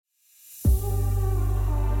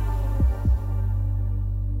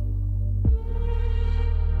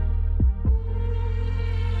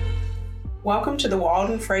Welcome to the Wild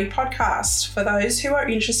and Free podcast for those who are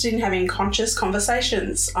interested in having conscious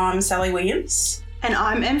conversations. I'm Sally Williams. And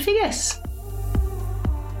I'm Em Figgis.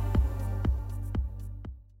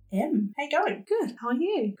 Em, how you going? Good. How are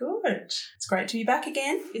you? Good. It's great to be back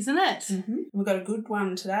again. Isn't it? Mm-hmm. We've got a good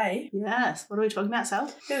one today. Yes. What are we talking about, Sal?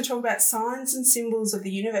 We're going to talk about signs and symbols of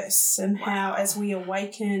the universe and how as we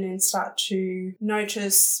awaken and start to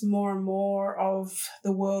notice more and more of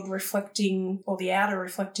the world reflecting, or the outer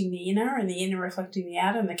reflecting the inner and the inner reflecting the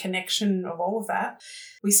outer and the connection of all of that,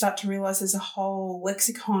 we start to realise there's a whole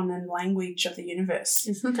lexicon and language of the universe.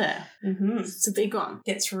 Isn't there? Mm-hmm. It's a big one.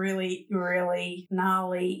 Gets really, really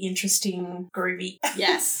gnarly, interesting, groovy.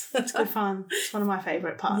 Yes. It's good fun. It's one of my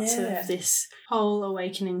favourite parts of this whole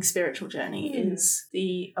awakening spiritual journey is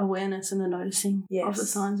the awareness and the noticing of the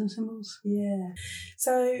signs and symbols. Yeah.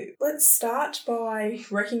 So let's start by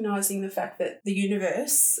recognising the fact that the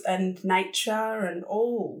universe and nature and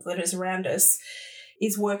all that is around us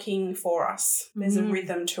is working for us. There's a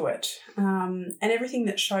rhythm to it. And everything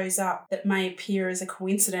that shows up that may appear as a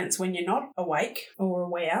coincidence when you're not awake or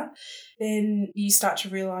aware, then you start to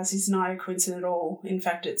realise is no coincidence at all. In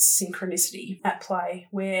fact, it's synchronicity at play,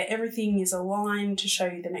 where everything is aligned to show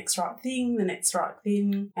you the next right thing, the next right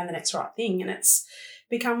thing, and the next right thing. And it's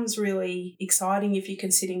becomes really exciting if you can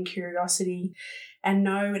sit in curiosity and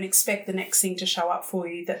know and expect the next thing to show up for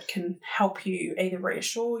you that can help you either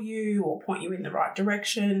reassure you or point you in the right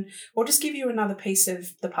direction or just give you another piece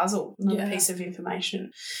of the puzzle, another piece of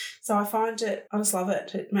information. So I find it, I just love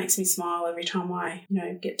it. It makes me smile every time I,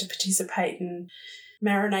 get to participate and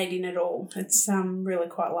marinate in it all. It's really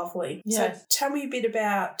quite lovely. Yeah. So tell me a bit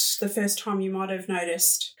about the first time you might have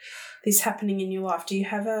noticed this happening in your life. Do you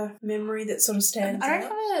have a memory that sort of stands out? I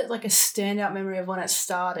don't have a standout memory of when it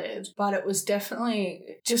started, but it was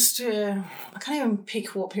definitely just I can't even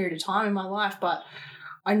pick what period of time in my life, but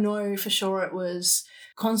I know for sure it was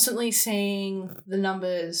constantly seeing the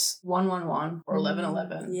numbers 111 or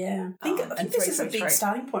 1111. Yeah. I think this is a big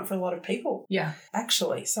starting point for a lot of people. Yeah.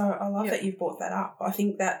 Actually. So I love that you've brought that up. I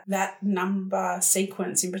think that number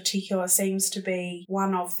sequence in particular seems to be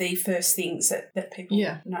one of the first things that people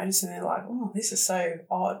notice, and they're like, oh, this is so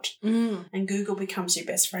odd. And Google becomes your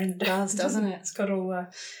best friend. It does, doesn't it? It's got all the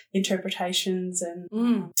interpretations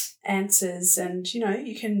and answers, and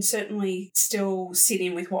you can certainly still sit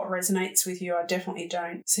in with what resonates with you. I definitely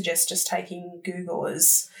don't suggest just taking Google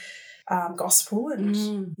as gospel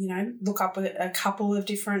and look up a couple of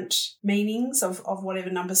different meanings of whatever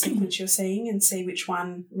number sequence you're seeing and see which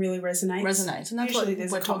one really resonates. And that's usually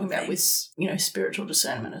what we're talking about with spiritual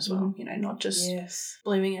discernment as well. Not just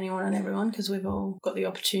believing anyone and everyone, because we've all got the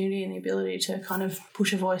opportunity and the ability to kind of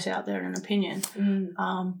push a voice out there and an opinion,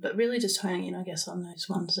 but really just honing in, I guess, on those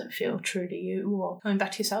ones that feel true to you or coming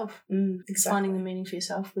back to yourself, finding the meaning for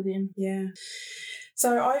yourself within. Yeah.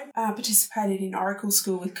 So I participated in Oracle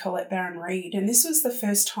School with Colette Baron-Reid, and this was the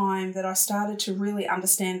first time that I started to really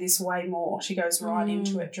understand this way more. She goes right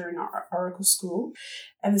into it during Oracle School.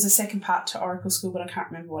 And there's a second part to Oracle School, but I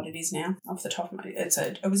can't remember what it is now off the top of my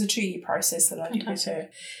head. It was a 2-year process that I did with her,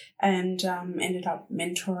 and ended up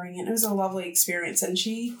mentoring. And it was a lovely experience. And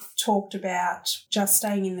she talked about just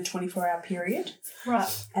staying in the 24-hour period.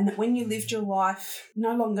 Right. And that when you lived your life,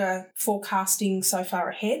 no longer forecasting so far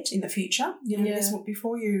ahead in the future,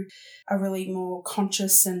 before you are really more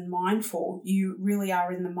conscious and mindful, you really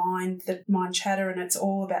are in the mind chatter, and it's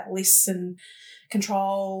all about lists and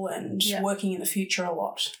control and working in the future a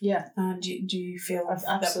lot. Yeah. Do you feel I've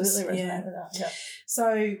absolutely resonate with that? Yeah.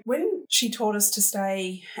 So when she taught us to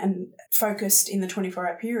stay and focused in the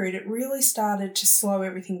 24-hour period, it really started to slow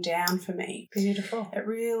everything down for me. Beautiful. It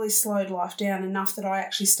really slowed life down enough that I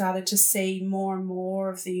actually started to see more and more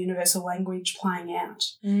of the universal language playing out.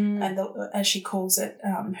 And as she calls it,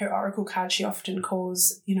 her oracle card she often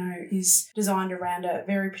calls, is designed around a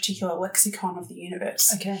very particular lexicon of the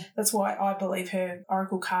universe. Okay. That's why I believe her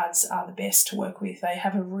oracle cards are the best to work with. They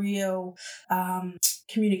have a real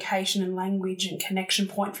communication and language and connection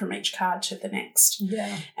point from each card to the next.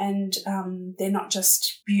 Yeah. And they're not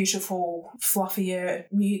just beautiful, fluffier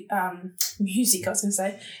music, I was going to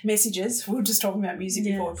say, messages. We were just talking about music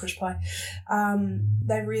before we push play.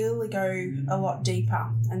 They really go a lot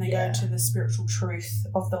deeper, and they go to the spiritual truth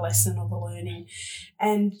of the lesson or the learning.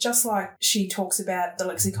 And just like she talks about the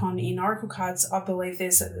lexicon in oracle cards, I believe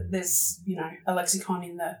there's a lexicon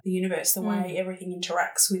in the universe, the way everything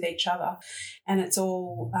interacts with each other, and it's all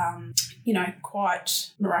all,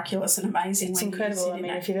 quite miraculous and amazing. It's incredible. I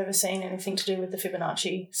mean, if you've ever seen anything to do with the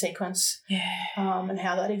Fibonacci sequence, and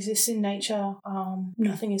how that exists in nature,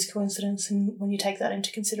 nothing is coincidence. And when you take that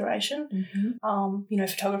into consideration,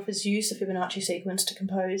 photographers use the Fibonacci sequence to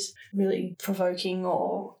compose really provoking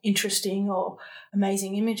or interesting or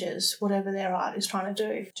amazing images, whatever their art is trying to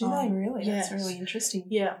do. Do they really? Yes. That's really interesting.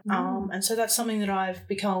 Yeah. And so that's something that I've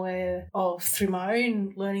become aware of through my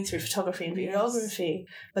own learning through photography and videography,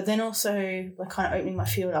 but then also like kind of opening my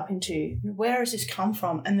field up into where has this come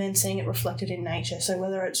from, and then seeing it reflected in nature. So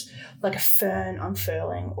whether it's like a fern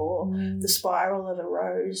unfurling or the spiral of a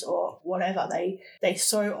rose or whatever, they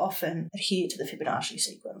so often adhere to the Fibonacci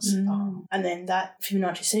sequence. And then that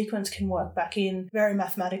Fibonacci sequence can work back in very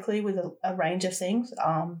mathematically with a range of things.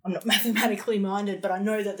 I'm not mathematically minded, but I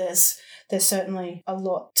know that there's certainly a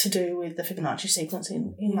lot to do with the Fibonacci sequence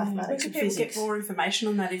in mathematics and physics. Get more information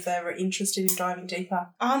on that if they were interested in diving deeper?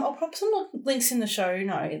 I'll pop some links in the show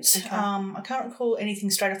notes. Okay. I can't recall anything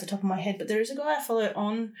straight off the top of my head, but there is a guy I follow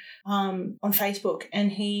on Facebook,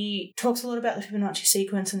 and he talks a lot about the Fibonacci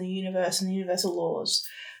sequence and the universe and the universal laws.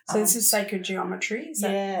 So this is sacred geometry? Is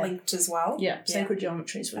that linked as well? Yeah, sacred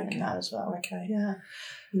geometry is within that as well. Okay. Yeah.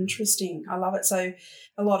 Interesting. I love it. So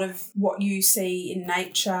a lot of what you see in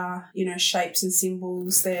nature, shapes and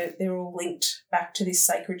symbols, they're all linked back to this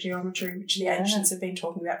sacred geometry, which the ancients have been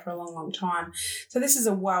talking about for a long, long time. So this is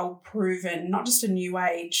a well-proven, not just a new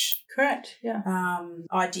age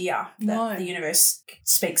idea that the universe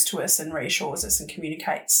speaks to us and reassures us and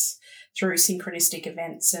communicates through synchronistic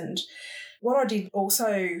events. And what I did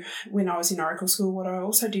also when I was in Oracle School, what I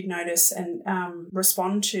also did notice and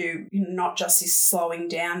respond to, not just this slowing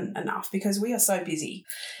down enough, because we are so busy,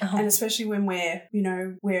 and especially when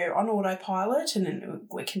we're on autopilot and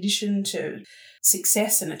we're conditioned to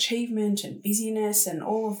success and achievement and busyness and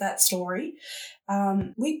all of that story.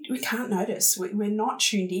 We can't notice. We're not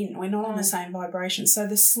tuned in. We're not on the same vibration. So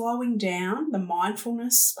the slowing down, the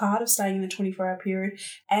mindfulness part of staying in the 24-hour period,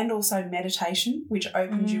 and also meditation, which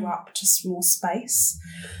opens you up to more space,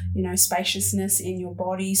 spaciousness in your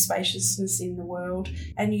body, spaciousness in the world,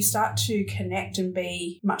 and you start to connect and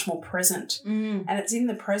be much more present. And it's in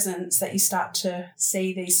the presence that you start to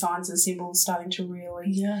see these signs and symbols starting to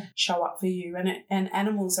really show up for you. And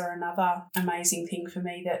animals are another amazing thing for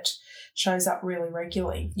me that shows up really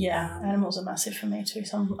regularly. Animals are massive for me too,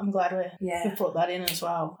 so I'm glad we've brought that in as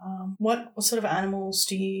well. What sort of animals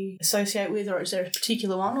do you associate with, or is there a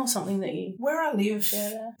particular one or something that you... Where I live,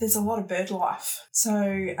 there's a lot of bird life, so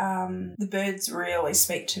the birds really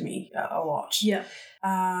speak to me a lot.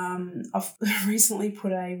 I've recently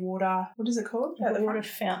put a water, what is it called? A water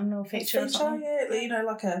fountain or feature or something? Yeah,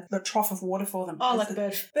 like a trough of water for them. Oh, like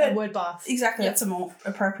a word bath. Exactly, that's a more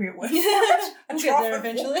appropriate word for it. We'll get there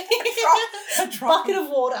eventually. A bucket of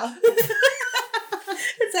water.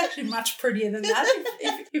 It's actually much prettier than that.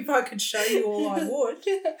 If I could show you all, I would.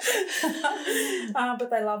 But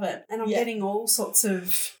they love it. And I'm getting all sorts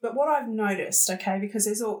of... But what I've noticed, because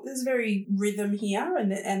there's very rhythm here,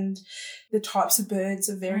 and the types of birds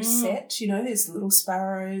are very set. There's little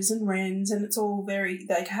sparrows and wrens, and it's all very...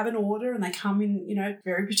 They have an order, and they come in,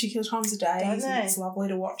 very particular times of day. And it's lovely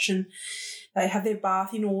to watch, and they have their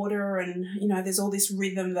bath in order, and, there's all this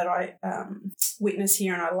rhythm that I witness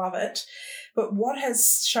here, and I love it. But what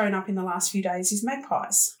has shown up in the last few days is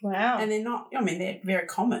magpies. Wow. And they're not, they're very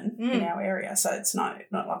common in our area, so it's not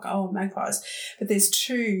like, magpies. But there's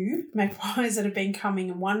two magpies that have been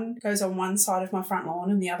coming, and one goes on one side of my front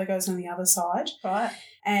lawn and the other goes on the other side. Right.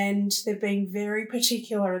 And they've been very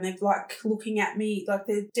particular, and they're looking at me,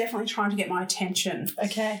 they're definitely trying to get my attention.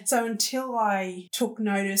 Okay. So until I took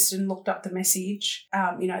notice and looked up the message,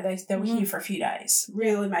 they were here for a few days,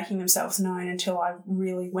 really making themselves known, until I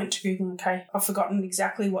really went to Google. Okay, I've forgotten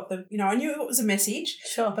exactly what I knew it was a message,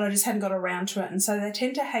 but I just hadn't got around to it. And so they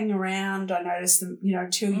tend to hang around, I noticed them,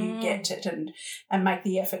 till you get it and make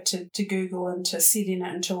the effort to Google and to sit in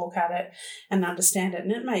it and to look at it and understand it.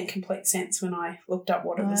 And it made complete sense when I looked up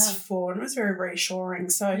what it was for, and it was very reassuring.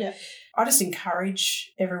 So I just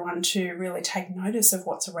encourage everyone to really take notice of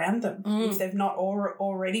what's around them if they've not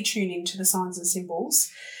already tuned into the signs and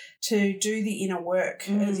symbols, to do the inner work,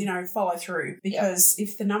 follow through, because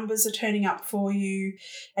if the numbers are turning up for you,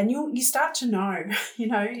 and you start to know,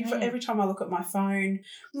 every time I look at my phone,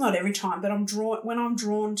 not every time, but when I'm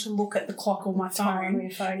drawn to look at the clock on my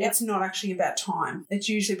phone, it's not actually about time. It's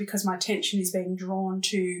usually because my attention is being drawn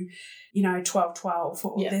to 12:12,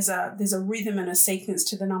 or there's a rhythm and a sequence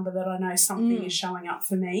to the number that I know something is showing up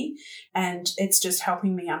for me, and it's just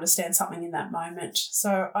helping me understand something in that moment.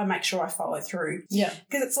 So I make sure I follow through. Yeah.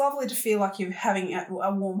 Because it's lovely lovely to feel like you're having a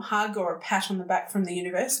warm hug or a pat on the back from the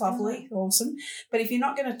universe. Lovely, awesome. But if you're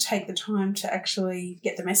not going to take the time to actually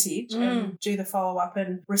get the message and do the follow-up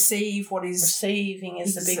and receive what is... Receiving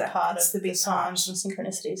is the big part of the signs and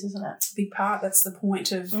synchronicities, isn't it? It's a big part. That's the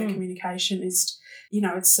point of the communication is,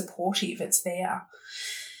 it's supportive, it's there.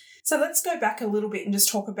 So let's go back a little bit and just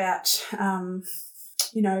talk about...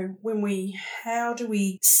 how do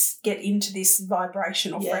we get into this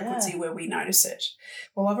vibration or frequency where we notice it?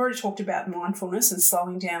 Well, I've already talked about mindfulness and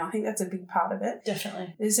slowing down. I think that's a big part of it.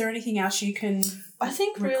 Definitely. Is there anything else you can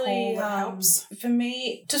really that helps? For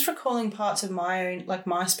me, just recalling parts of my own, like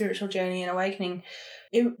my spiritual journey and awakening,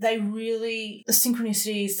 the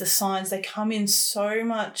synchronicities, the signs, they come in so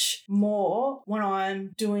much more when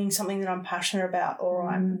I'm doing something that I'm passionate about or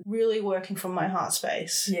I'm really working from my heart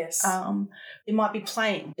space. Yes. It might be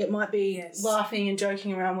playing. It might be laughing and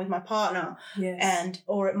joking around with my partner. Yes.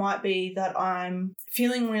 Or it might be that I'm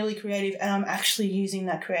feeling really creative and I'm actually using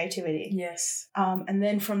that creativity. Yes. And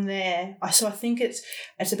then from there, I think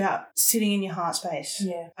it's about sitting in your heart space.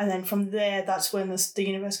 Yeah. And then from there, that's when the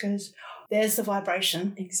universe goes, there's the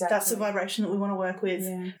vibration. Exactly. That's the vibration that we want to work with.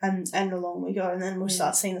 Yeah. And along we go. And then we'll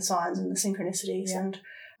start seeing the signs and the synchronicities. Yeah.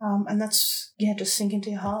 And that's, just sink into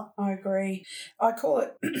your heart. I agree. I call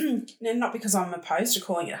it, not because I'm opposed to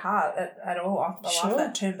calling it heart at all. I love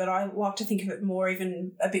that term, but I like to think of it more,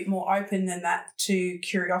 even a bit more open than that, to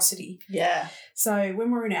curiosity. Yeah. So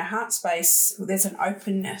when we're in our heart space, there's an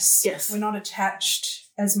openness. Yes. We're not attached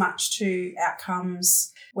as much to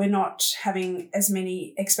outcomes. We're not having as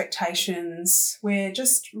many expectations. We're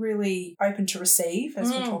just really open to receive, as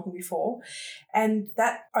we were talking before. And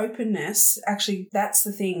that openness, actually, that's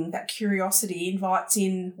the thing, that curiosity invites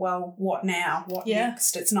in, well, what now? What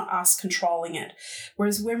next? It's not us controlling it.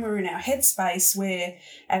 Whereas when we're in our head space,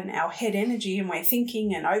 and our head energy, and we're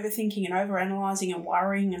thinking and overthinking and overanalyzing and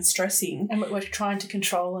worrying and stressing. And we're trying to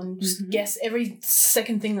control and just guess every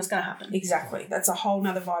second thing that's going to happen. Exactly. That's a whole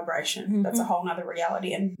nother vibration. That's a whole nother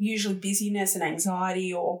reality. And usually busyness and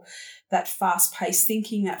anxiety or that fast-paced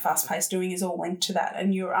thinking, that fast-paced doing is all linked to that,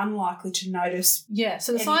 and you're unlikely to notice. Yeah,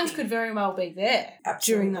 so the signs could very well be there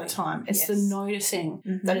during that time. It's the noticing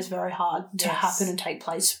that is very hard to happen and take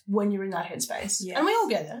place when you're in that headspace. Yes. And we all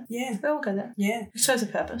get there. Yeah. We all get there. Yeah. It serves a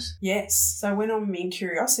purpose. Yes. So when I'm in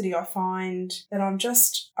curiosity, I find that I'm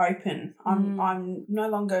just open. I'm no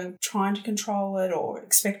longer trying to control it or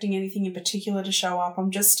expecting anything in particular to show up.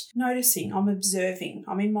 I'm just noticing. I'm observing.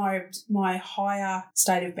 I'm in my higher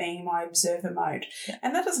state of being, my observer mode. Yeah.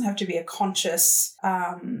 And that doesn't have to be a conscious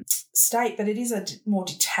state, but it is a more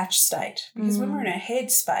detached state. Because when we're in a head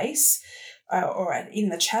space or in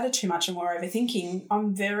the chatter too much and we're overthinking,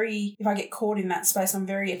 if I get caught in that space, I'm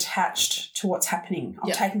very attached to what's happening.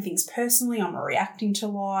 I'm taking things personally. I'm reacting to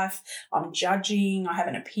life. I'm judging. I have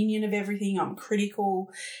an opinion of everything. I'm critical.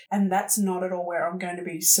 And that's not at all where I'm going to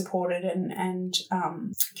be supported. And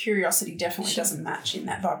curiosity definitely doesn't match in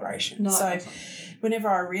that vibration. No, so whenever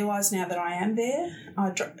I realise now that I am there,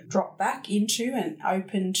 I drop back into and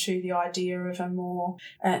open to the idea of a more,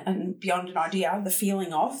 and beyond an idea, the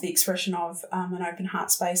feeling of, the expression of an open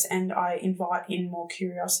heart space, and I invite in more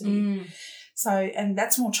curiosity. So, and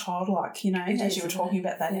that's more childlike, as you were talking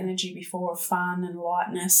about that energy before of fun and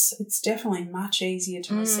lightness. It's definitely much easier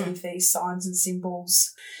to receive these signs and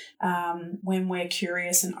symbols when we're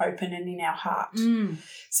curious and open and in our heart.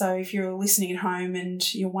 So if you're listening at home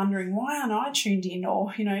and you're wondering, why aren't I tuned in?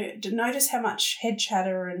 Or, notice how much head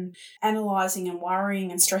chatter and analysing and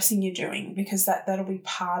worrying and stressing you're doing, because that'll be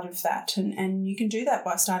part of that. And you can do that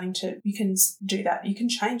by you can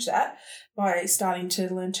change that by starting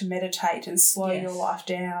to learn to meditate and slow your life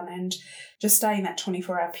down and just stay in that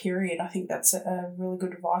 24-hour period. I think that's a really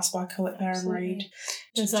good advice by Colette Baron-Reid.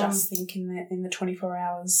 Just think in the 24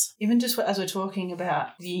 hours. Even just as we're talking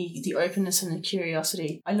about the openness and the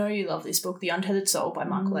curiosity, I know you love this book, The Untethered Soul by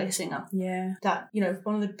Michael A. Singer. Yeah. That,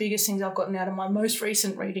 one of the biggest things I've gotten out of my most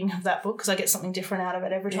recent reading of that book, because I get something different out of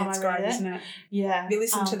it every time I read it. Isn't it? Yeah. Have you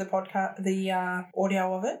listened to the podcast, the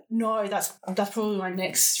audio of it? No, that's probably my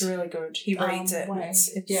next. It's really good. He reads it.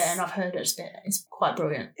 And I've heard it's quite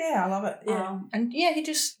brilliant. Yeah, I love it. Yeah. He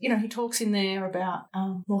just, he talks in there about,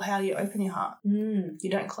 how do you open your heart? You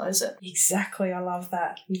don't close it. Exactly. I love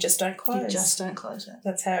that. You just don't close. You just don't close it.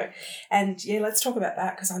 That's how. And let's talk about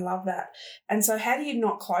that, because I love that. And so how do you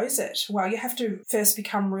not close it? Well, you have to first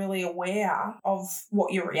become really aware of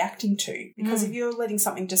what you're reacting to, because if you're letting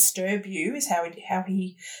something disturb you, is how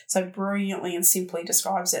he so brilliantly and simply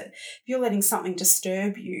describes it. If you're letting something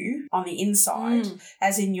disturb you on the inside,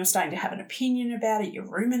 as in you're starting to have an opinion about it, you're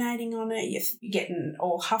ruminating on you're getting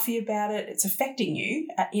all huffy about it, it's affecting you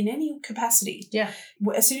in any capacity. Yeah.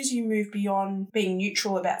 As soon as you move beyond being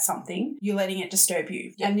neutral about something, you're letting it disturb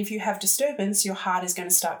you. Yeah. And if you have disturbance, your heart is going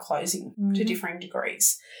to start closing to differing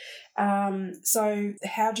degrees. So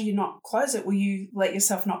how do you not close it? Well, you let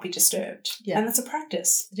yourself not be disturbed. Yeah. And that's a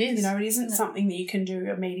practice. It is. You know, it isn't something that you can do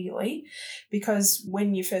immediately, because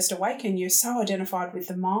when you first awaken, you're so identified with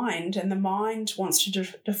the mind, and the mind wants to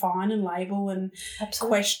define and label and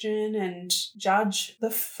question and judge the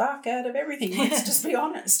fuck out of everything. Let's just be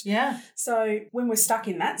honest. Yeah. So when we're stuck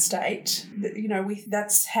in that state, you know, we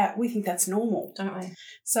think that's normal. Don't we?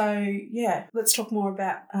 So, yeah, let's talk more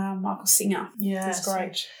about Michael Singer. Yeah. He's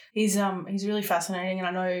great. He's really fascinating, and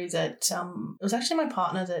I know that it was actually my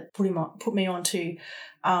partner that put me onto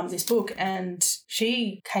this book, and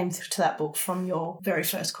she came to that book from your very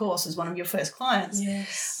first course as one of your first clients.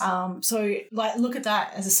 Yes. So, like, look at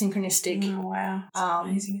that as a synchronistic. Oh, wow. It's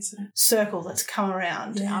amazing, isn't it? Circle that's come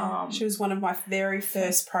around. Yeah. She was one of my very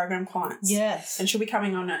first program clients. Yes. And she'll be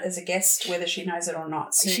coming on as a guest, whether she knows it or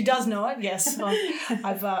not. Soon. She does know it, yes.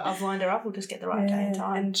 I've lined her up. We'll just get the right day and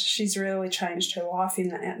time. And she's really changed her life in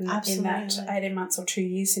that 18 months or 2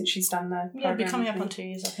 years since she's done the program. Yeah, it'll be coming up on 2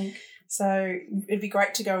 years, I think. So it'd be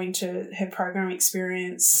great to go into her program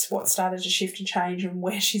experience, what started to shift and change, and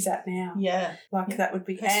where she's at now. Yeah. That would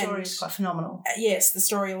be... Her story is quite phenomenal. Yes, the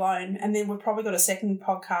story alone. And then we've probably got a second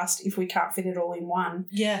podcast, if we can't fit it all in one,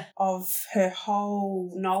 of her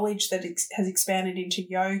whole knowledge that has expanded into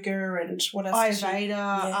yoga and what else?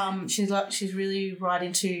 Ayurveda. She's really right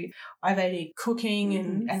into Ayurvedic cooking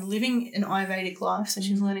and living an Ayurvedic life. So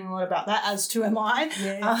she's learning a lot about that, as to am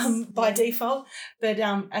I, by default. But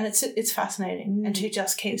and it's fascinating, and she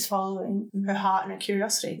just keeps following her heart and her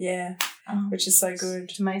curiosity. Yeah, which is so good.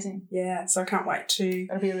 It's amazing. Yeah, so I can't wait to...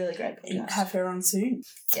 It'll be a really great podcast. Have her on soon.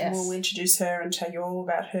 Yes. We'll introduce her and tell you all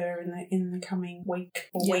about her in the coming week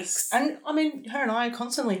or weeks. And I mean, her and I are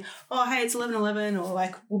constantly, oh, hey, it's 11:11, or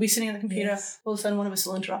like we'll be sitting at the computer, all of a sudden one of us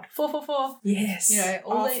will interrupt. 444. Yes. You know,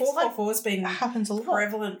 all these 444 has been happens a lot.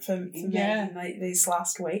 Prevalent for me in these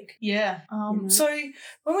last week. Yeah. So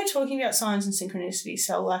when we're talking about signs and synchronicity,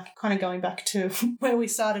 so like kind of going back to where we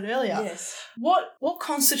started earlier, what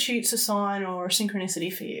constitutes a sign or a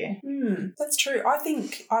synchronicity for you? That's true. I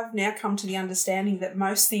think I've now come to the understanding that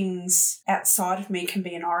most things outside of me can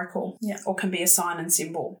be an oracle, or can be a sign and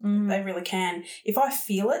symbol. They really can. If I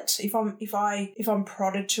feel it, if I'm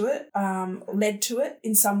prodded to it, led to it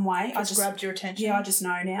in some way, I just grabbed your attention. Yeah, I just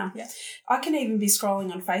know now. Yeah. I can even be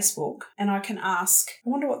scrolling on Facebook and I can ask, I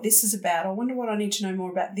wonder what this is about. I wonder what I need to know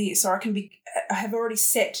more about this. Or I have already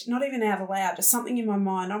set, not even out aloud, just something in my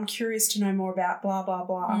mind. I'm curious to know more about blah, blah,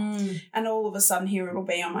 blah. And all of a sudden here it'll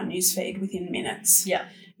be on my newsfeed within minutes. Yeah.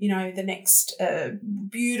 You know, the next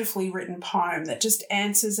beautifully written poem that just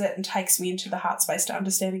answers it and takes me into the heart space to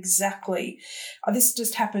understand exactly. This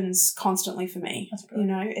just happens constantly for me. That's brilliant.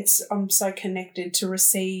 You know, I'm so connected to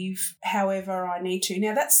receive however I need to.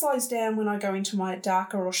 Now, that slows down when I go into my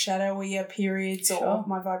darker or shadowier periods or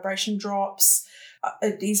my vibration drops.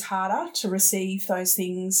 It is harder to receive those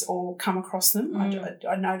things or come across them.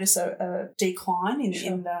 I notice a decline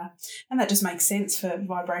in the, and that just makes sense for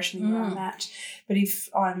vibration around that. But if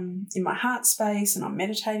I'm in my heart space and I'm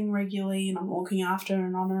meditating regularly and I'm looking after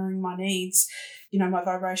and honouring my needs, you know, my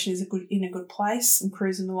vibration is in a good place. I'm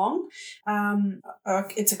cruising along.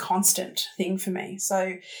 It's a constant thing for me.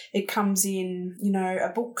 So it comes in, you know, a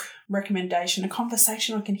book recommendation, a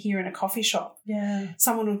conversation I can hear in a coffee shop. Yeah.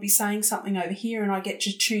 Someone will be saying something over here and I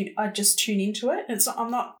just tune into it.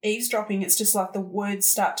 I'm not eavesdropping. It's just like the words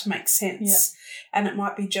start to make sense. Yeah. And it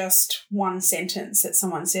might be just one sentence that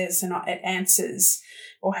someone says and it answers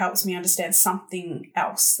or helps me understand something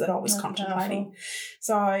else that I was contemplating. Powerful.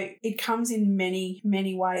 So it comes in many,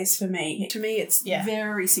 many ways for me. To me, it's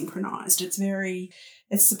very synchronized.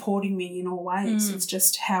 It's supporting me in all ways. It's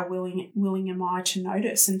just how willing am I to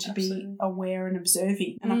notice and to be aware and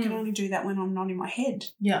observing. And I can only do that when I'm not in my head.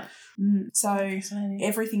 Yeah. So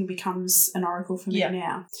everything becomes an oracle for me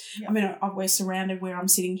now. Yeah. I mean, we're surrounded where I'm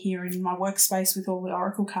sitting here in my workspace with all the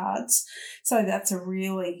oracle cards. So that's a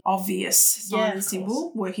really obvious sign and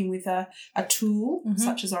symbol. Working with a tool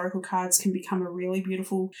such as oracle cards can become a really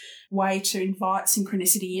beautiful way to invite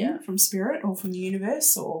synchronicity in from spirit or from the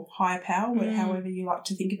universe or higher power, however you like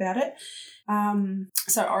to think about it.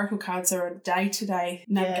 So oracle cards are a day-to-day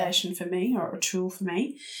navigation for me, or a tool for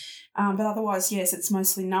me. But otherwise, yes, it's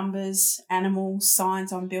mostly numbers, animals,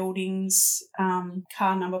 signs on buildings,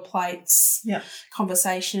 car number plates,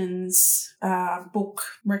 conversations, book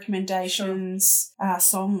recommendations,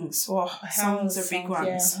 songs. Songs are big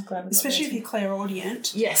ones. Yeah, especially if you're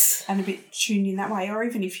clairaudient. Yes. And a bit tuned in that way, or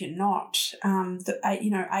even if you're not,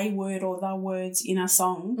 a word or the words in a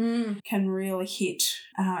song can really hit,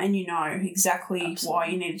 and exactly why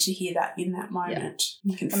you needed to hear that in that moment.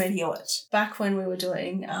 You can feel it. Back when we were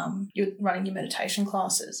doing, you're running your meditation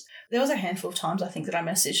classes, there was a handful of times I think that I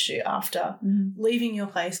messaged you after leaving your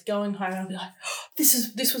place, going home, and I'd be like,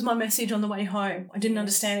 this was my message on the way home. I didn't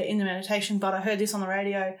understand it in the meditation, but I heard this on the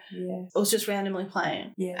radio. Yes. It was just randomly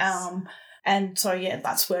playing. Yes. And so,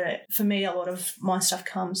 that's where, for me, a lot of my stuff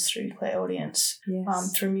comes through clairaudience,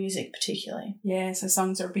 through music particularly. Yeah, so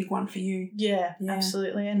songs are a big one for you. Yeah.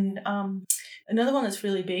 Absolutely. And another one that's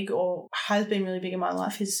really big, or has been really big in my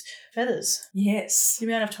life, is feathers. Yes. The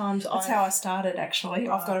amount of times That's how I started, actually.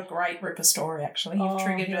 I've got a great Ripper story, actually. You've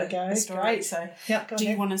triggered a story. Great. So do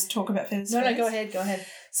you want us to talk about feathers? No, go ahead.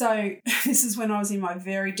 So this is when I was in my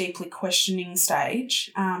very deeply questioning stage.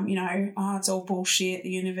 It's all bullshit. The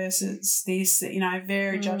universe is this,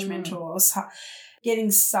 very judgmental. I was getting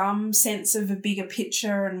some sense of a bigger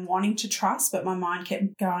picture and wanting to trust, but my mind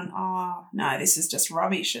kept going, no, this is just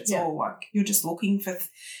rubbish. It's all like you're just looking for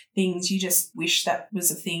things. You just wish that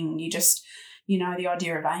was a thing. You just... the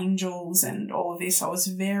idea of angels and all of this, I was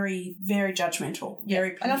very, very judgmental.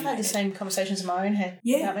 Very and I've had the same conversations in my own head.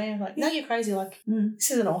 Yeah. I'm like, no, you're crazy. Like,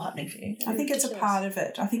 this isn't all happening for you. I think it's a part of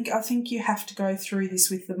it. I think you have to go through this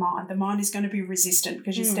with the mind. The mind is going to be resistant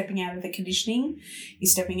because you're stepping out of the conditioning. You're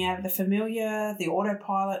stepping out of the familiar, the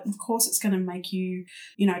autopilot. Of course, it's going to make you,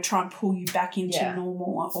 try and pull you back into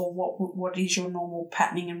normal, or what is your normal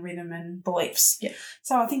patterning and rhythm and beliefs. Yeah.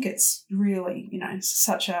 So I think it's really,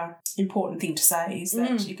 such a important thing to say is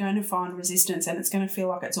that you're going to find resistance, and it's going to feel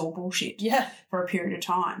like it's all bullshit for a period of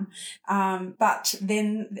time. But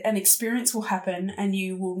then an experience will happen and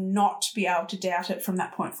you will not be able to doubt it from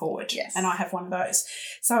that point forward. Yes. And I have one of those.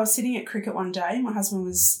 So I was sitting at cricket one day. My husband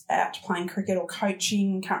was out playing cricket or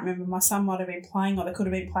coaching. Can't remember. My son might have been playing, or they could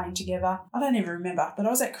have been playing together. I don't even remember. But I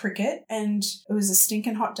was at cricket, and it was a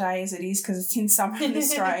stinking hot day, as it is because it's in summer in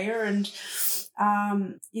Australia, and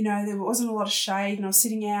there wasn't a lot of shade, and I was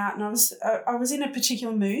sitting out, and I was in a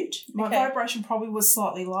particular mood. My vibration probably was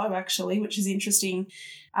slightly low, actually, which is interesting,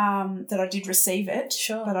 that I did receive it.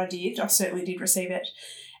 Sure. But I certainly did receive it.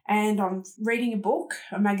 And I'm reading a book,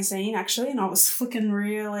 a magazine actually, and I was flicking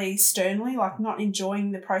really sternly, like not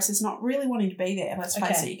enjoying the process, not really wanting to be there. Let's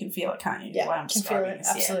face it, you can feel it, can't you? Yeah, I'm can feel it,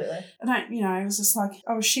 absolutely. I don't, it was just like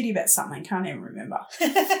I was shitty about something, can't even remember.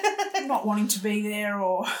 Not wanting to be there,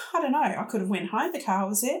 or I don't know, I could have went home, the car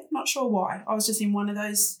was there, not sure why. I was just in one of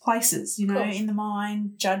those places, in the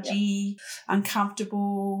mind, judgy,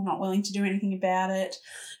 uncomfortable, not willing to do anything about it.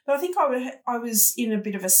 But I think I was in a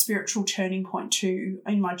bit of a spiritual turning point too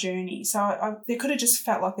in my journey. So there could have just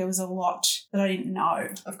felt like there was a lot that I didn't know.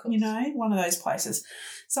 Of course. One of those places.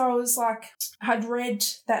 So I was like, I'd read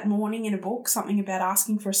that morning in a book something about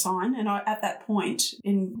asking for a sign, and at that point,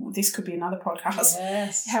 this could be another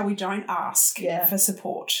podcast, how we don't ask for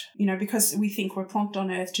support, because we think we're plonked on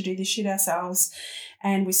earth to do this shit ourselves,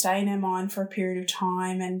 and we stay in our mind for a period of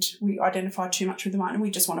time, and we identify too much with the mind, and we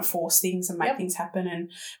just want to force things and make things happen, and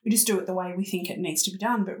we just do it the way we think it needs to be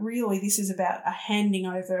done. But really, this is about a handing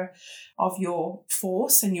over of your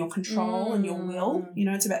force and your control and your will.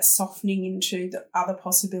 It's about softening into the other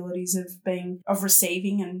possibilities of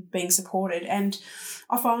receiving and being supported. And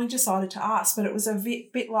I finally decided to ask, but it was a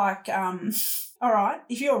bit like, all right,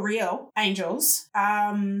 if you're real, angels,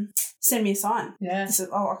 send me a sign. Yeah.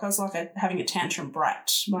 I was like having a tantrum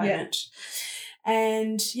brat moment.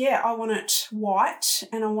 And I want it white,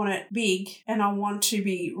 and I want it big, and I want to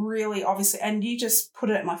be really obviously, and you just put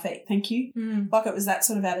it at my feet. Thank you. Like it was that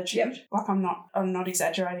sort of attitude. Like I'm not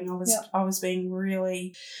exaggerating. I was being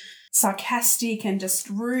really sarcastic and just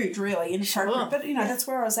rude, really inappropriate. Sure. But, that's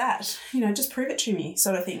where I was at. Just prove it to me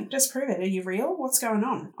sort of thing. Just prove it. Are you real? What's going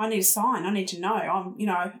on? I need a sign. I need to know.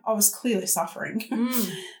 I was clearly suffering.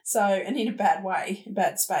 So, and in a bad way,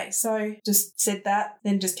 bad space. So just said that,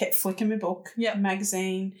 then just kept flicking my book,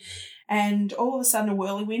 magazine. And all of a sudden a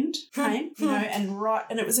whirlwind came,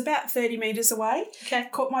 and it was about 30 metres away. Okay.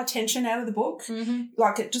 Caught my attention out of the book.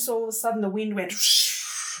 Like it just all of a sudden the wind went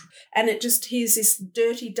And here's this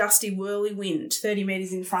dirty, dusty whirlwind 30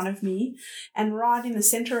 metres in front of me. And right in the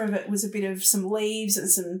centre of it was a bit of some leaves and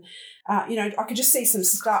some, I could just see some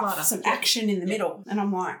stuff, clutter. Some action in the middle. And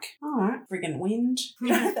I'm like, all right, friggin' wind.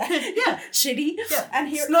 Shitty. Yeah. And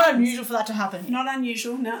here it's not unusual for that to happen. Not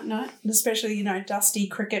unusual, no. Especially, dusty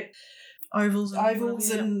cricket ovals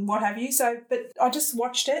and what have you. So, but I just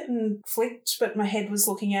watched it and flicked, but my head was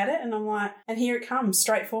looking at it and I'm like, and here it comes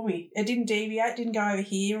straight for me. It didn't deviate, didn't go over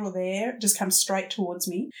here or there. It just comes straight towards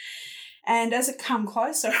me. And as it come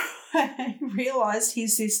closer, I realised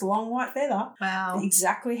here's this long white feather. Wow.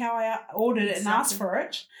 Exactly how I ordered it and asked for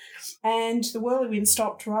it. And the whirlwind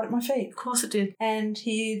stopped right at my feet. Of course it did. And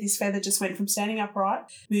here this feather just went from standing upright,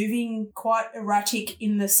 moving quite erratic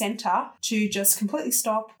in the centre, to just completely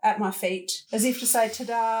stop at my feet, as if to say,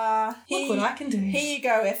 ta-da. Look what I can do. Here you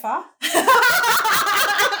go, Effa.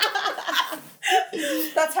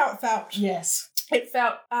 That's how it felt. Yes. It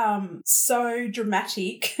felt so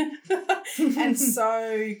dramatic and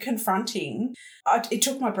so confronting. It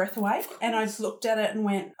took my breath away and I looked at it and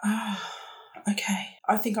went, oh, okay.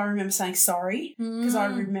 I think I remember saying sorry because I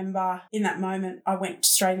remember in that moment I went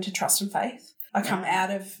straight into trust and faith. I come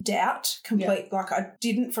out of doubt, like I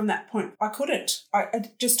didn't from that point. I couldn't. I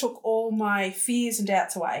just took all my fears and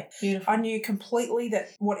doubts away. Beautiful. I knew completely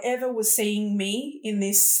that whatever was seeing me in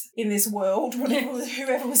this world,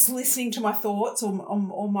 whoever was listening to my thoughts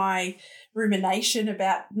or my rumination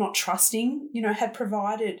about not trusting, had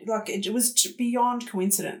provided, like it was beyond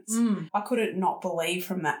coincidence. I couldn't not believe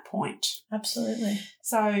from that point. Absolutely.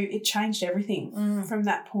 So it changed everything. From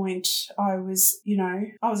that point, I was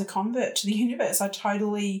a convert to the universe. I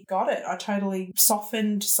totally got it. I totally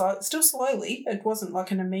softened, still slowly. It wasn't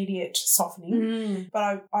like an immediate softening,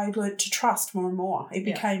 but I learned to trust more and more. It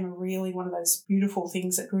became really one of those beautiful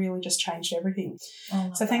things that really just changed everything.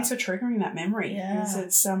 So thanks for triggering that memory. Yeah.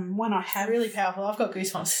 It's one I have. Really powerful. I've got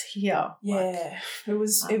goosebumps here. Yeah. It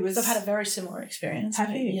was. I've had a very similar experience.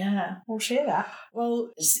 Have you? Yeah. We'll share that.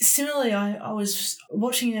 Well, similarly, I was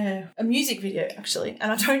watching a music video, actually,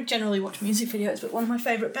 and I don't generally watch music videos, but one of my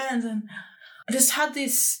favourite bands, and I just had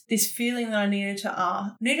this feeling that I needed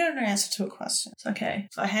an answer to a question. Okay.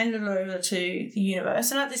 So I handed it over to the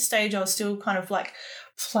universe, and at this stage I was still kind of like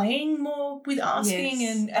playing more with asking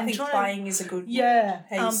and I think playing is a good word.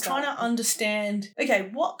 Trying to understand,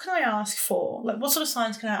 okay, what can I ask for? Like what sort of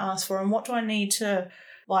signs can I ask for and what do I need to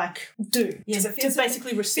do to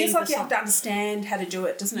basically receive. Feels like you have to understand how to do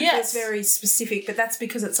it, doesn't it? Yes. It's very specific, but that's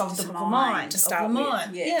because it's of the mind to start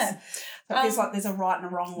with. Yes. So it feels like there's a right and a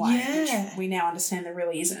wrong way, which we now understand there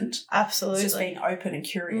really isn't. Absolutely. It's just being open and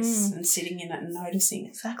curious and sitting in it and noticing.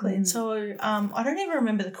 Exactly. And so I don't even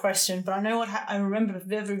remember the question, but I know I remember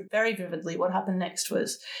very, very vividly what happened next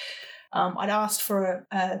was I'd asked for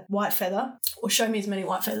a white feather, or show me as many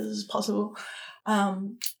white feathers as possible.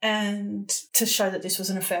 And to show that this was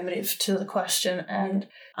an affirmative to the question. And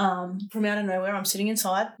from out of nowhere, I'm sitting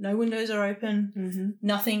inside. No windows are open.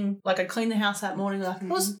 Nothing. Like I cleaned the house that morning. Like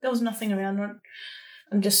there was nothing around it.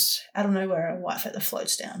 And just out of nowhere, a white feather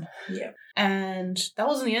floats down. Yeah. And that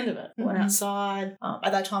wasn't the end of it. I went outside.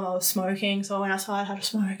 At that time, I was smoking, so I went outside, had a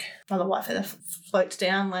smoke. Another white feather floats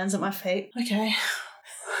down, lands at my feet. Okay.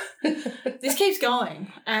 This keeps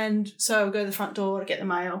going, and so I go to the front door to get the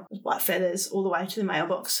mail. There's white feathers all the way to the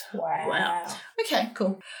mailbox. Wow. Okay,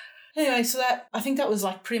 cool. Anyway, so I think that was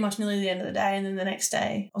like pretty much nearly the end of the day, and then the next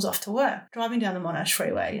day I was off to work, driving down the Monash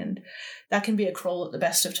Freeway, and that can be a crawl at the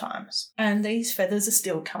best of times. And these feathers are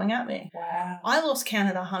still coming at me. Wow. I lost count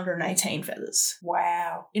at 118 feathers.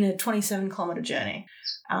 Wow. In a 27-kilometre journey.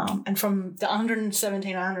 And from the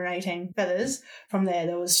 117, 118 feathers, from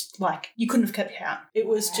there was like, you couldn't have kept count. It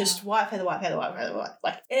was just white feather, white feather, white feather,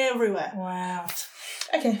 like everywhere. Wow.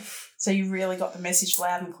 Okay. So you really got the message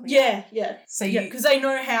loud and clear. Yeah. So because they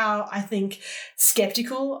know how I think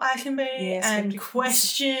skeptical I can be and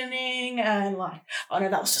questioning and like, oh no,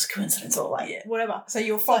 that was just coincidence or like whatever. So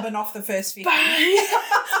you're fobbing off the first few.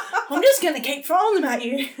 I'm just going to keep throwing them at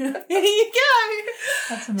you. Here you go.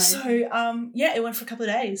 That's amazing. So it went for a couple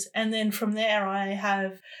of days, and then from there I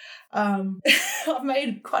have. I've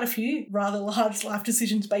made quite a few rather large life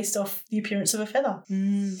decisions based off the appearance of a feather.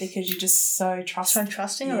 Because you're just so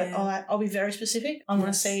trusting of it. I'll be very specific. I want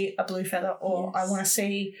to see a blue feather, or I want to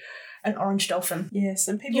see an orange dolphin. Yes,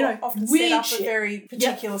 and people often set up a very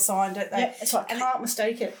particular sign, don't they? Yeah, it's like, I can't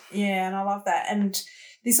mistake it. Yeah, and I love that. And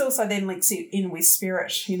this also then links in with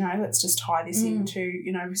spirit, let's just tie this into,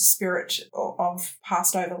 spirit of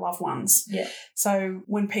passed over loved ones. Yeah. So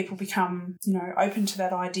when people become, open to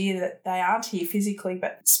that idea that they aren't here physically,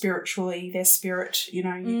 but spiritually, their spirit, you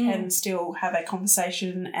can still have a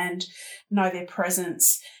conversation and know their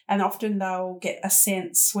presence and often they'll get a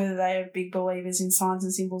sense whether they're big believers in signs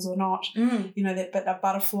and symbols or not. You know, that but a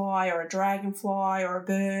butterfly or a dragonfly or a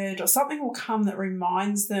bird or something will come that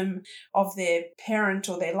reminds them of their parent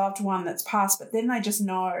or their loved one that's passed, but then they just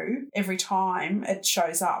know every time it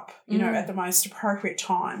shows up, you know, at the most appropriate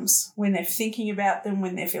times when they're thinking about them,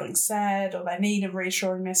 when they're feeling sad or they need a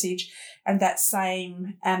reassuring message, and that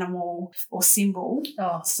same animal or symbol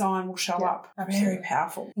sign will show up. Absolutely. Very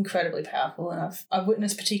powerful. Incredibly powerful. And I've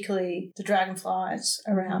witnessed particularly the dragonflies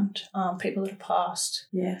around people that have passed.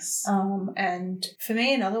 Yes. And for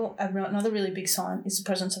me, another really big sign is the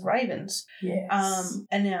presence of ravens. Yes.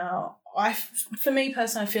 And now for me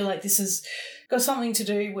personally, I feel like this has got something to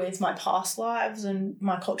do with my past lives and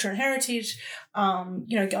my culture and heritage,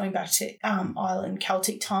 you know, going back to Ireland,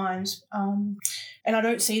 Celtic times. And I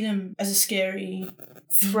don't see them as a scary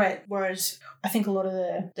threat, whereas I think a lot of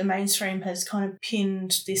the mainstream has kind of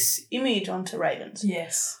pinned this image onto ravens.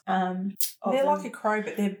 Yes. They're like a crow,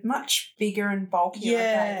 but they're much bigger and bulkier.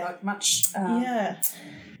 Yeah. Like much...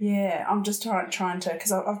 Yeah, I'm just trying to,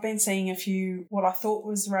 because I've been seeing a few, what I thought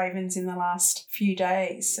was ravens in the last few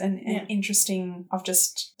days, and interesting, I've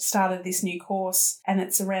just started this new course and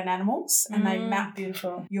it's around animals, and they map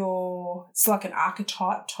it's like an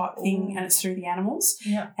archetype type thing, and it's through the animals,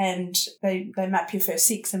 and they map your first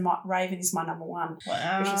 6, and raven is my number 1,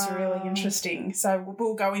 which is really interesting. So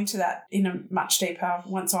we'll go into that in a much deeper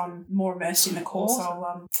once I'm more immersed in the course.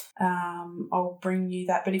 Awesome. I'll bring you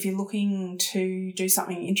that, but if you're looking to do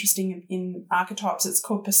something interesting in archetypes, it's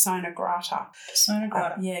called Persona Grata. Persona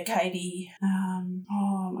Grata. Katie.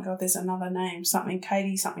 Oh my God, there's another name.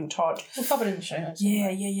 Katie something Todd. We'll pop it in the show notes. Yeah.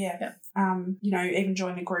 You know, even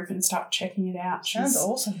join the group and start checking it out. Sounds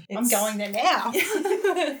awesome. I'm going there now.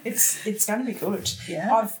 It's going to be good.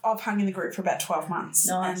 Yeah. I've hung in the group for about 12 months.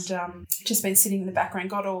 Nice. And just been sitting in the background,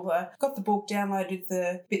 got the book, downloaded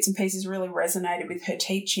the bits and pieces, really resonated with her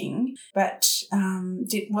teaching, but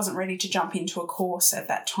wasn't ready to jump into a course at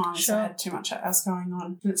that time. Sure. So I had too much else going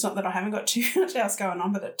on. And it's not that I haven't got too much else going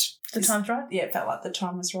on, but the time's right. Yeah, it felt like the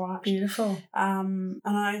time was right. Beautiful. And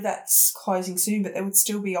I know that's closing soon, but there would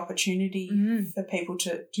still be opportunity for people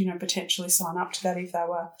to, you know, potentially sign up to that if they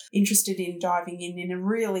were interested in diving in a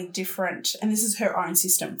really different, and this is her own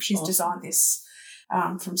system. She's designed this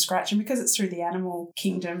from scratch, and because it's through the animal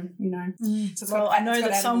kingdom, you know. So I know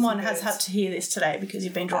that someone has had to hear this today because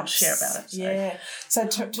you've been drawn to share about it. So. Yeah. So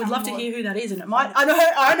we'd love to hear who that is, and it might.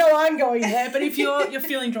 I know I'm going there, but if you're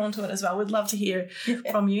feeling drawn to it as well, we'd love to hear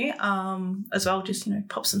from you as well. Just, you know,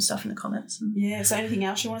 pop some stuff in the comments. So anything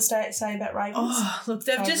else you want to say about ravens? Oh, look,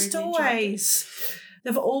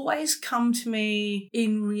 they've always come to me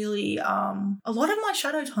in really a lot of my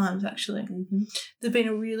shadow times, actually. They've been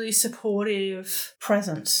a really supportive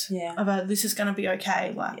presence about this is going to be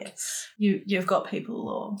okay. Like you've got people,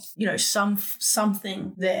 or, you know,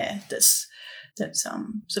 something there that's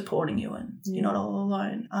supporting you, and you're not all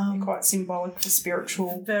alone. They're quite symbolic for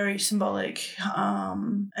spiritual. Very symbolic.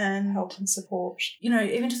 And help and support. You know,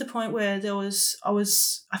 even to the point where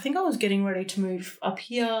I think I was getting ready to move up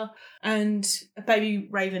here, and a baby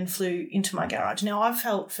raven flew into my garage. Now, I've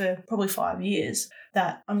felt for probably 5 years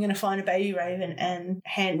that I'm going to find a baby raven and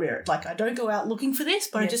hand rear it. Like, I don't go out looking for this,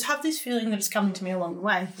 but I just have this feeling that it's coming to me along the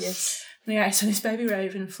way. Yes. Anyway, so this baby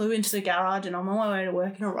raven flew into the garage, and I'm on my way to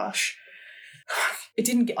work in a rush.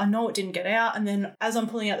 I know it didn't get out, and then as I'm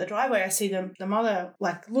pulling out the driveway, I see the mother,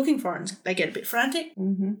 like, looking for it, and they get a bit frantic.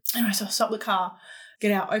 Anyway, so I stop the car,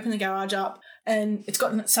 get out, open the garage up, and it's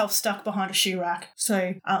gotten itself stuck behind a shoe rack.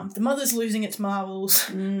 So the mother's losing its marbles,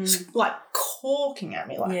 like corking at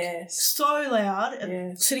me, like so loud,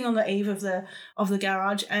 sitting on the eave of the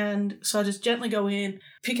garage. And so I just gently go in,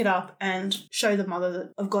 pick it up, and show the mother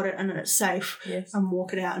that I've got it and that it's safe, and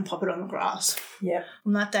walk it out and pop it on the grass.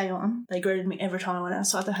 From that day on, they greeted me every time I went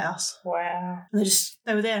outside the house. Wow. And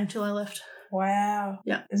they were there until I left. Wow.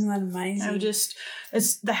 Yeah. Isn't that amazing?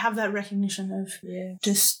 They have that recognition of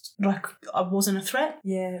just like I wasn't a threat.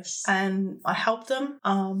 Yes. And I helped them.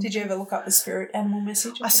 Did you ever look up the spirit animal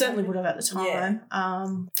message? I certainly would have at the time. I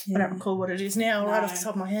don't recall what it is now right off the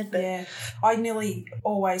top of my head. But I nearly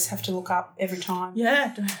always have to look up every time.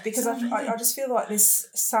 Yeah. Because I just feel like there's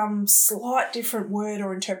some slight different word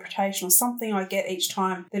or interpretation or something I get each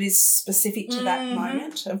time that is specific to that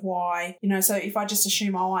moment of why, you know, so if I just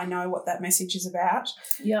assume, I know what that message message is about.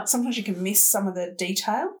 Yeah. Sometimes you can miss some of the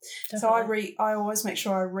detail. Definitely. So I always make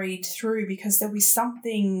sure I read through, because there'll be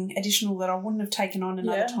something additional that I wouldn't have taken on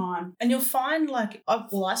another time. And you'll find, like,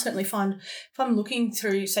 I certainly find if I'm looking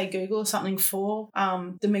through, say, Google or something for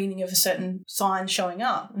the meaning of a certain sign showing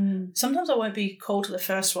up, sometimes I won't be called to the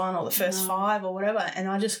first one or the first 5 or whatever, and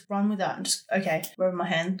I just run with that and just, okay, wherever my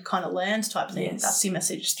hand kind of lands type thing. Yes. That's the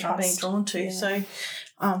message that I'm being drawn to. Yeah. So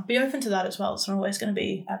be open to that as well. It's not always going to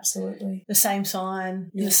be absolutely the same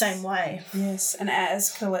sign in the same way. Yes, and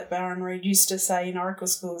as Colette Baron Reid used to say in Oracle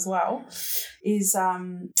School as well, is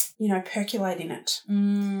percolate in it.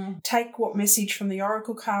 Take what message from the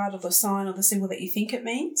oracle card or the sign or the symbol that you think it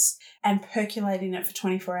means and percolate in it for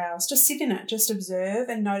 24 hours. Just sit in it, just observe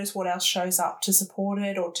and notice what else shows up to support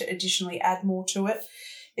it or to additionally add more to it.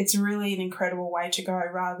 It's really an incredible way to go,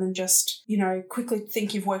 rather than just, quickly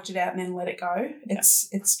think you've worked it out and then let it go.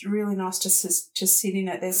 It's really nice to sit in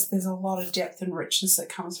it. There's a lot of depth and richness that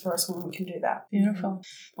comes for us when we can do that. Beautiful.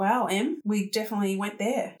 Wow, Em, we definitely went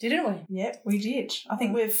there. Didn't we? Yep, we did. I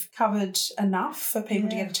think we've covered enough for people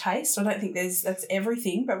to get a taste. I don't think that's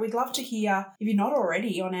everything, but we'd love to hear, if you're not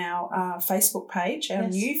already on our Facebook page, our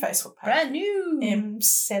new Facebook page. Brand new. Em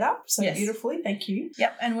set up so beautifully. Thank you.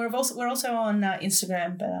 Yep, and we're also on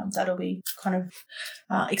Instagram, but that'll be kind of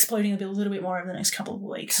exploding a little bit more over the next couple of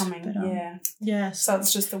weeks. So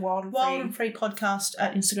it's just the Wild and Free podcast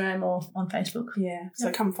at Instagram or on Facebook. Yeah,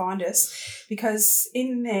 so come find us, because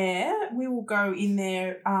in there we will go in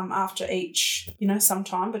there after each,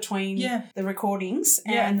 sometime between the recordings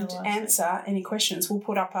and answer any questions. We'll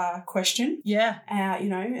put up a question,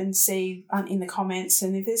 and see in the comments,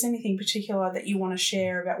 and if there's anything particular that you want to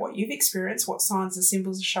share about what you've experienced, what signs and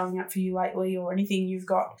symbols are showing up for you lately, or anything you've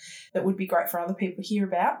got that would be great for other people to hear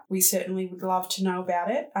about, we certainly would love to know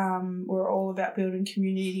about it. We're all about building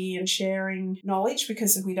community and sharing knowledge,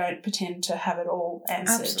 because we don't pretend to have it all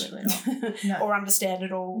answered. Absolutely not. No. Or understand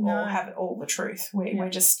it all or have it all the truth. We're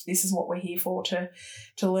just, this is what we're here for, to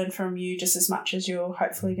learn from you just as much as you're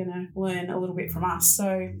hopefully going to learn a little bit from us.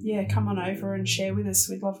 So come on over and share with us.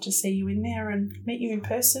 We'd love to see you in there and meet you in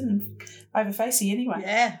person and over Facey anyway.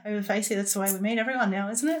 Yeah, over Facey. That's the way we meet everyone now,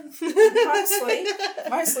 isn't it?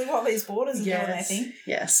 Mostly while these borders are doing their thing.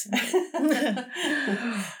 Yes.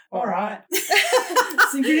 All right.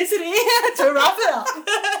 Synchronicity to wrap it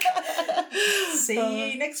up.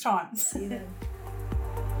 See you next time. See you then.